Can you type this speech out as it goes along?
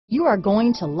You are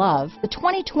going to love the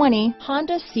 2020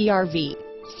 Honda CR-V.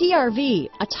 CR-V,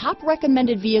 a top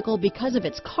recommended vehicle because of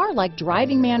its car-like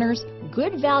driving manners,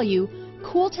 good value,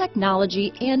 cool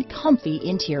technology, and comfy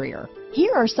interior.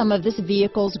 Here are some of this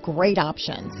vehicle's great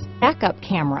options: backup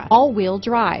camera, all-wheel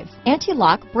drive,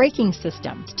 anti-lock braking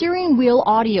system, steering wheel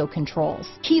audio controls,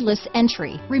 keyless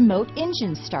entry, remote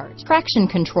engine start, traction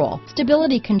control,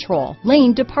 stability control,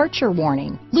 lane departure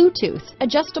warning, Bluetooth,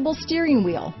 adjustable steering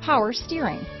wheel, power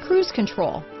steering, cruise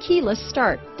control, keyless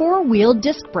start, four-wheel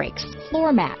disc brakes,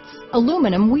 floor mats,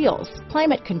 aluminum wheels,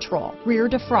 climate control, rear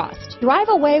defrost. Drive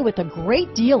away with a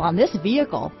great deal on this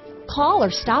vehicle. Call or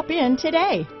stop in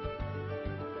today.